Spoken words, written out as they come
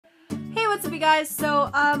what's up you guys? So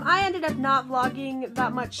I ended up not vlogging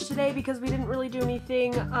that much today because we didn't really do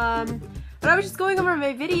anything, but I was just going over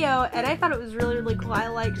my video and I thought it was really cool. I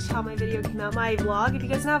liked how my video came out, my vlog. If you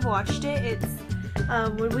guys have watched it, it's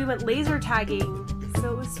when we went laser tagging,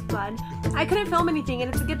 so it was fun. I couldn't film anything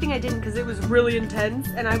and it's a good thing I didn't because it was really intense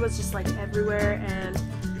and I was just like everywhere, and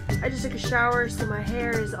I just took a shower so my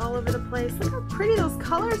hair is all over the place. Look how pretty those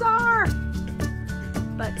colors are!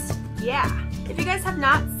 But yeah, if you guys have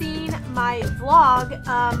not seen my vlog,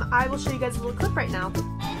 I will show you guys a little clip right now.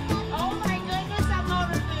 Oh my goodness, I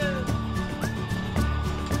love it, dude.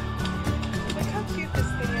 Look how cute this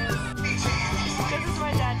thing is. This is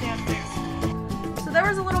my dad dancing. So there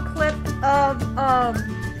was a little clip of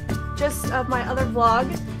just of my other vlog.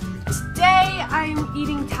 Today I'm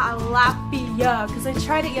eating tilapia because I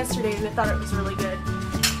tried it yesterday and I thought it was really good.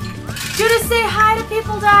 Do to say hi to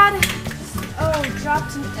people, Dad. Oh,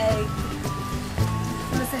 dropped an egg.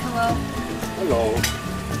 Want to say hello? Hello.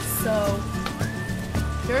 So,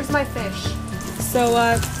 here's my fish. So,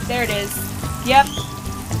 there it is. Yep.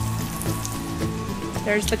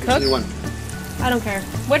 There's the cook. One. I don't care.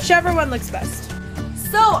 Whichever one looks best.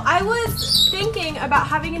 So, I was thinking about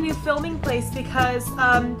having a new filming place because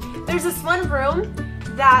there's this one room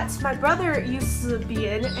that my brother used to be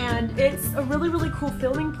in, and it's a really cool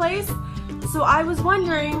filming place. So, I was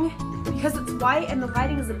wondering, because it's white and the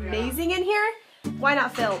lighting is amazing in here, why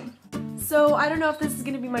not film? So I don't know if this is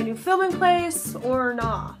going to be my new filming place or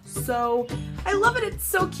not. So I love it. It's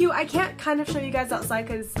so cute. I can't kind of show you guys outside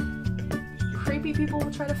because creepy people will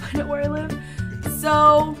try to find out where I live.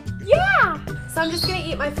 So yeah. So I'm just going to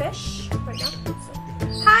eat my fish right now. So,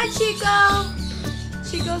 hi, Chico.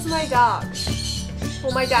 Chico's my dog.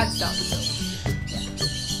 Well, my dad's dog. So yeah.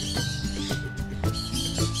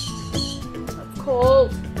 That's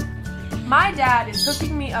cold. My dad is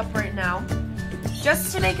cooking me up right now.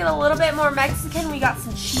 Just to make it a little bit more Mexican, we got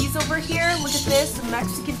some cheese over here. Look at this, some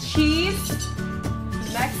Mexican cheese.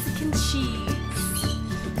 Mexican cheese.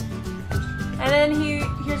 And then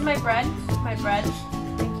here's my bread. My bread.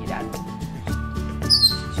 Thank you, Dad.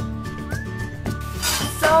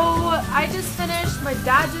 So I just finished, my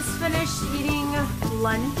dad just finished eating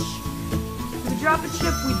lunch. We drop a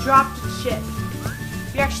chip, we dropped a chip.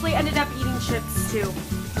 We actually ended up eating chips too.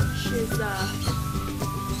 Which is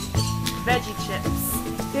veggie chips.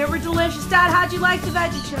 They were delicious. Dad, how'd you like the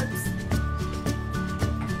veggie chips?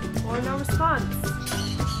 Or no response.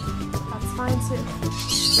 That's fine too.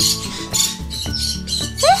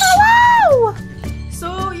 Say hello!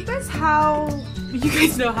 So you guys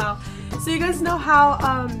know how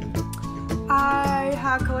I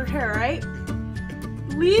have colored hair, right?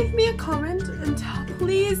 Leave me a comment and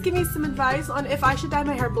please give me some advice on if I should dye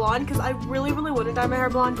my hair blonde, because I really want to dye my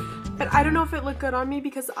hair blonde. But I don't know if it looked good on me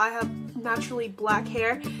because I have naturally black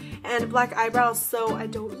hair and black eyebrows, so I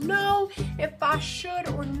don't know if I should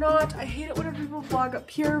or not. I hate it whenever people vlog up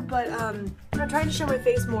here, but I'm trying to show my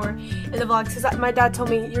face more in the vlogs because my dad told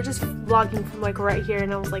me you're just vlogging from like right here,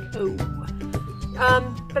 and I was like, oh.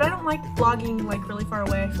 But I don't like vlogging like really far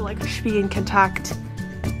away. I feel like I should be in contact.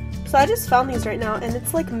 So I just found these right now, and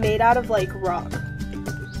it's like made out of like rock.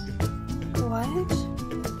 What?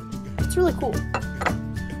 It's really cool.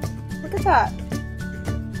 Look at that.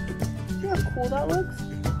 See how cool that looks?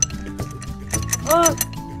 Oh,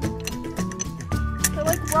 they're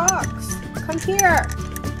like rocks. Come here.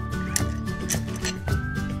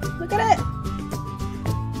 Look at it.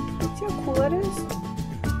 See how cool that is?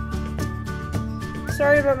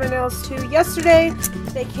 Sorry about my nails too. Yesterday,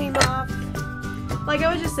 they came off. Like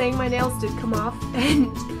I was just saying, my nails did come off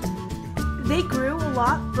and they grew a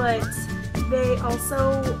lot, but they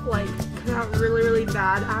also like come out really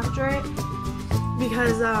bad after it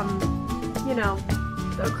because you know,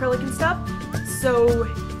 the acrylic and stuff. So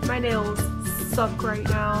my nails suck right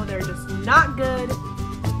now. They're just not good.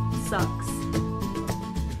 Sucks.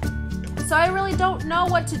 So I really don't know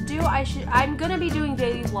what to do. I'm gonna be doing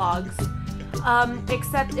daily vlogs,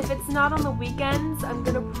 except if it's not on the weekends, I'm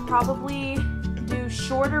gonna probably do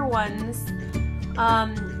shorter ones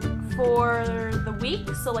for the week.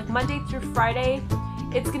 So like Monday through Friday.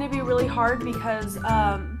 It's gonna be really hard because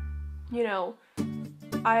you know,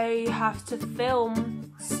 I have to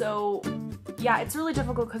film, so yeah, it's really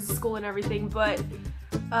difficult because of school and everything. But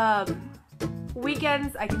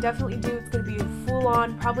weekends I can definitely do. It's gonna be full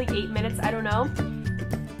on, probably 8 minutes. I don't know,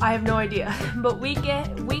 I have no idea. But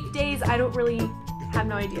weekdays I don't really have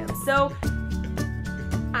no idea, so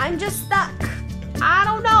I'm just stuck. I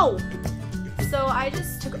don't know. So I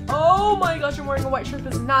just took, oh my gosh, I'm wearing a white shirt.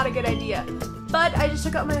 This is not a good idea. But I just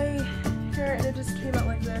took out my hair and it just came out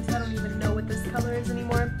like this. I don't even know what this color is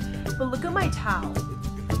anymore. But look at my towel.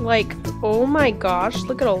 Like, oh my gosh,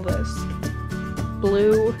 look at all this.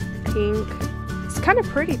 Blue, pink. It's kind of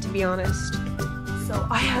pretty, to be honest. So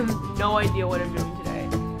I have no idea what I'm doing today.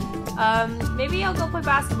 Maybe I'll go play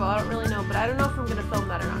basketball, I don't really know, but I don't know if I'm gonna film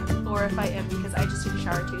that or not, or if I am, because I just took a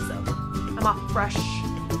shower too, so I'm all fresh.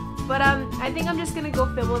 But I think I'm just gonna go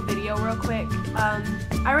film a video real quick. I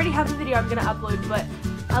already have the video I'm gonna upload, but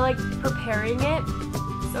I like preparing it,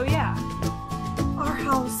 so yeah. Our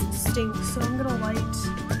house stinks, so I'm gonna light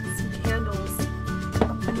some candles.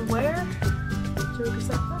 And where?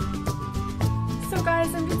 So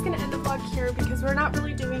guys, I'm just gonna end the vlog here because we're not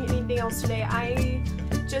really doing anything else today. I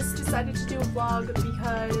just decided to do a vlog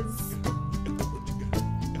because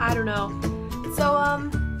I don't know. So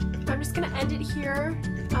I'm just gonna end it here.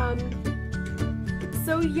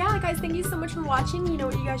 So yeah, guys, thank you so much for watching. You know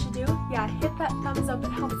what you guys should do? Yeah, hit that thumbs up.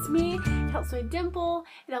 It helps me. It helps my dimple.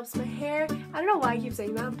 It helps my hair. I don't know why I keep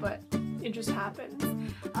saying that, but it just happens.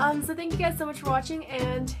 So thank you guys so much for watching,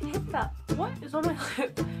 and hit that, what is on my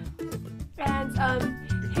lip? And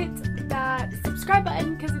hit that subscribe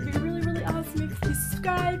button because it'd be really, really awesome if you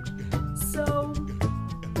subscribed. So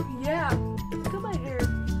yeah, look at my hair.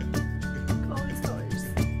 Look at all these colors.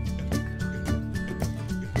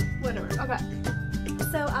 Whatever. Okay.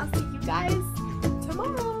 So I'll see you guys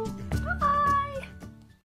tomorrow.